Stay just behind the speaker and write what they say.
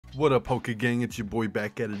What up, Poké Gang? It's your boy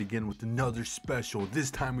back at it again with another special.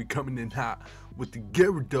 This time we coming in hot with the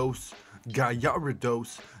Gyarados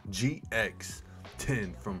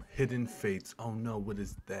GX10 from Hidden Fates. Oh no, what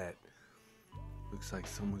is that? Looks like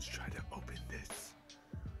someone's tried to open this.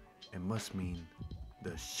 It must mean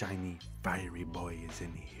the shiny fiery boy is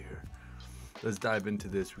in here. Let's dive into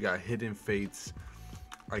this. We got Hidden Fates.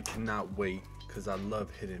 I cannot wait because I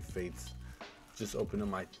love Hidden Fates. Just opened up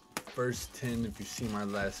my first 10. If you see my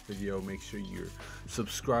last video, make sure you're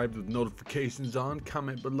subscribed with notifications on.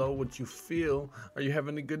 Comment below what you feel. Are you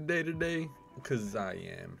having a good day today? Because I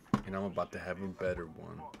am, and I'm about to have a better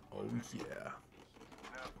one. Oh yeah,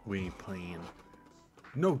 we ain't playing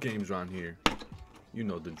no games around here. You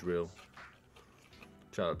know the drill.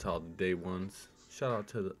 Shout out to all the day ones. Shout out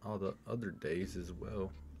to all the other days as well.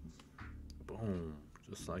 Boom,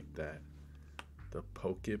 just like that. The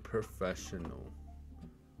Poké Professional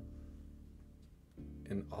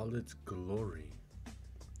in all its glory.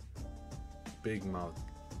 Big Mouth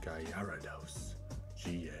Gyarados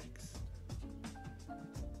GX.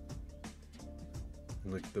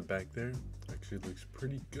 And look at the back there. Actually looks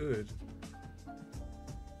pretty good.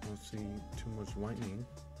 Don't see too much whitening.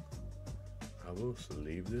 I will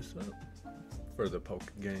sleeve this up for the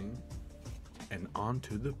Poké Gang. And on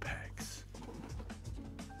to the packs.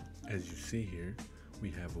 As you see here,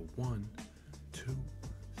 we have a 1, 2,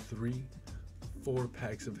 3, 4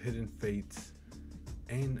 packs of Hidden Fates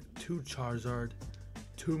and 2 Charizard,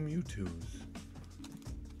 2 Mewtwo's.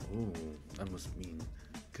 Oh, that must mean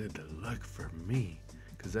good luck for me,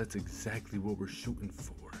 because that's exactly what we're shooting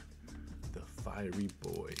for. The fiery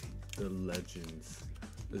boy, the legends.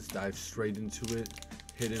 Let's dive straight into it.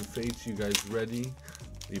 Hidden Fates, you guys ready?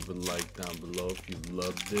 Leave a like down below if you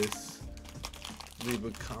love this. Leave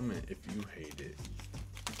a comment if you hate it.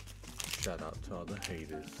 Shout out to all the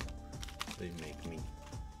haters. They make me.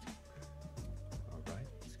 Alright,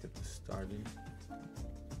 let's get this started.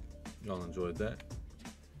 Y'all enjoyed that?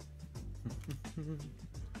 1,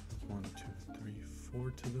 2, 3,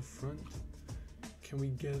 4 to the front. Can we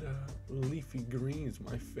get leafy greens?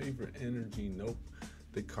 My favorite energy. Nope.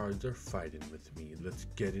 The cards are fighting with me. Let's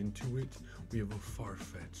get into it. We have a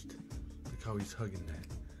Farfetch'd. Look how he's hugging that.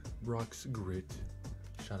 Brock's Grit.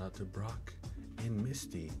 Shout out to Brock and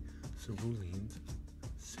Misty. Cerulean's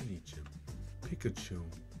City Gym. Pikachu.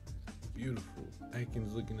 Beautiful.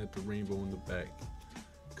 Atkins looking at the rainbow in the back.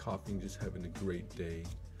 Coughing, just having a great day.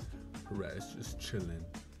 Harass just chilling.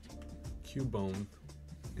 Cubone.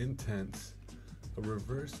 Intense. A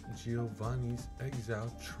reverse Giovanni's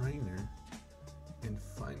Exile Trainer. And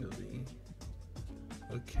finally,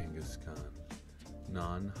 a Kangaskhan.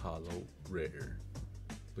 Non-hollow rare.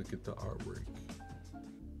 Look at the artwork.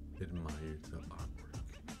 Admire the artwork.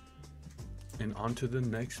 And on to the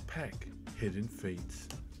next pack. Hidden Fates.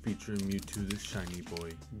 Featuring Mewtwo the shiny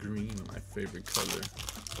boy. Green, my favorite color.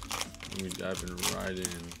 And we diving right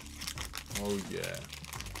in. Oh yeah.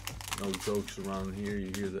 No jokes around here.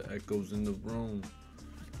 You hear the echoes in the room.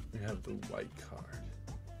 We have the white card.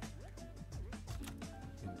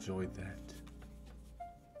 Enjoy that.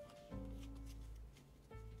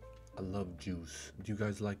 I love juice. Do you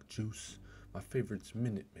guys like juice? My favorite's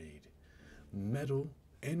Minute Maid. Metal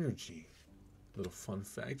Energy. Little fun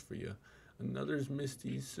fact for you. Another is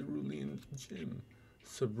Misty's Cerulean Gym.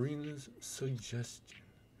 Sabrina's Suggestion.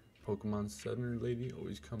 Pokemon Center Lady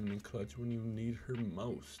always coming in clutch when you need her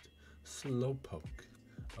most. Slowpoke.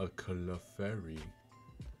 A Clefairy.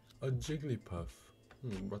 A Jigglypuff.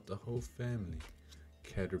 Brought the whole family.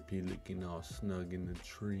 Caterpie looking all snug in the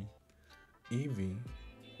tree. Eevee.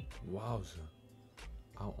 Wowza.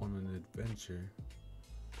 Out on an adventure.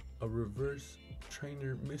 A reverse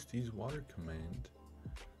trainer Misty's Water Command.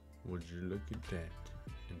 Would you look at that?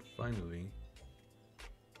 And finally,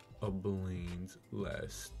 a Blaine's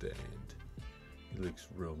Last Stand. He looks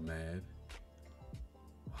real mad.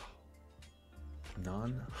 Wow.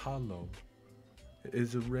 Non-hollow. It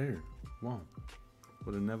is a rare. Wow.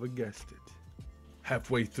 Would have never guessed it.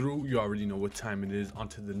 Halfway through, you already know what time it is. On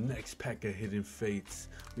to the next pack of Hidden Fates.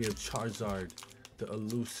 We have Charizard, the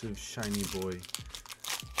elusive shiny boy.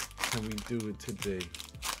 Can we do it today?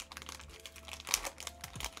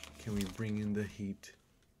 Can we bring in the heat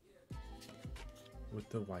with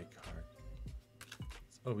the white card?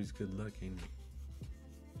 It's always good luck, ain't it?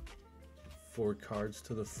 4 cards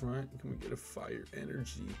to the front. Can we get a fire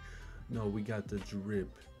energy? No, we got the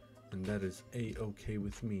drip, and that is a-okay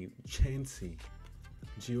with me. Chansey.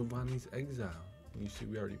 Giovanni's Exile. You see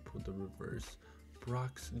we already pulled the reverse.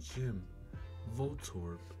 Brock's Gym.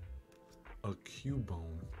 Voltorb. A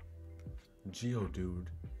Cubone. Geodude.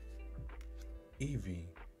 Eevee.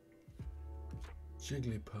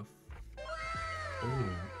 Jigglypuff. Oh,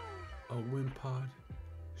 a Wimpod.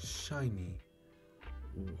 Shiny.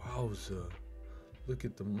 Wowza. Look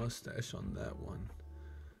at the mustache on that one.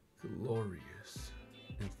 Glorious.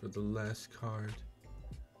 And for the last card,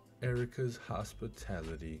 Erica's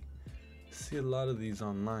Hospitality. See a lot of these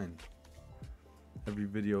online. Every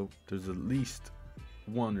video, there's at least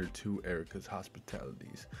 1 or 2 Erica's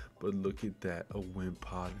Hospitalities. But look at that, a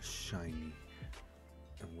Wimpod shiny.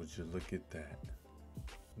 And would you look at that?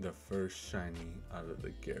 The first shiny out of the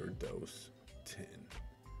Gyarados tin.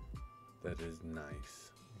 That is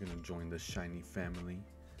nice. I'm gonna join the shiny family.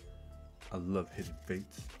 I love Hidden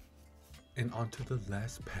Fates. And onto the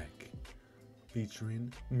last pack,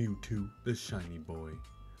 featuring Mewtwo, the shiny boy,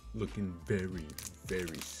 looking very,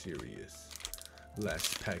 very serious.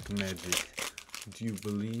 Last pack magic. Do you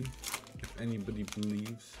believe? If anybody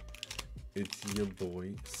believes, it's your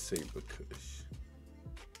boy Saberkush.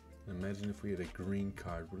 Imagine if we had a green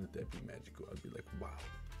card, wouldn't that be magical? I'd be like, wow,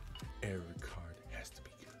 error card has to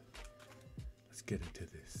be good. Let's get into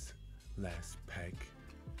this. Last pack,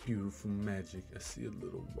 beautiful magic. I see a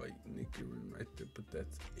little white Nickering right there, but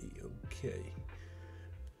that's a-okay.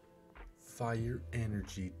 Fire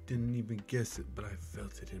energy, didn't even guess it, but I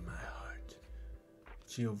felt it in my heart.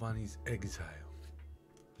 Giovanni's Exile,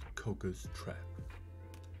 Koga's Trap,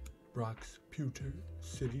 Brock's Pewter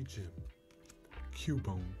City Gym,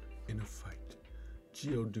 Cubone in a Fight,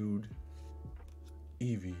 Geodude,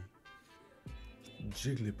 Eevee,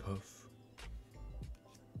 Jigglypuff,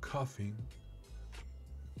 Coughing,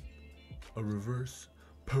 a reverse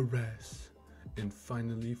Paras, and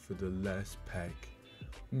finally for the last pack,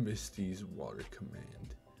 Misty's Water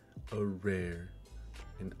Command, a rare,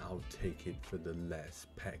 and I'll take it for the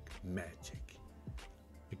last pack magic.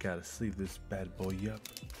 I gotta sleeve this bad boy up.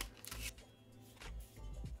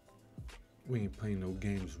 We ain't playing no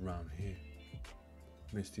games around here.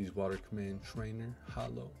 Misty's Water Command Trainer,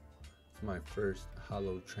 Hollow. It's my first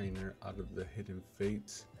Hollow Trainer out of the Hidden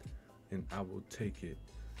Fates, and I will take it.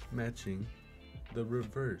 Matching the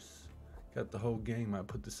reverse. Got the whole game. I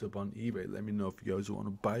put this up on eBay. Let me know if you guys want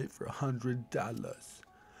to buy it for $100.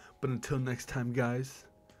 But until next time, guys,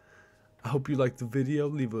 I hope you liked the video.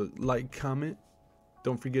 Leave a like, comment.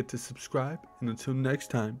 Don't forget to subscribe. And until next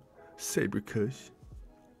time, Saberkush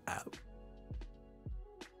out.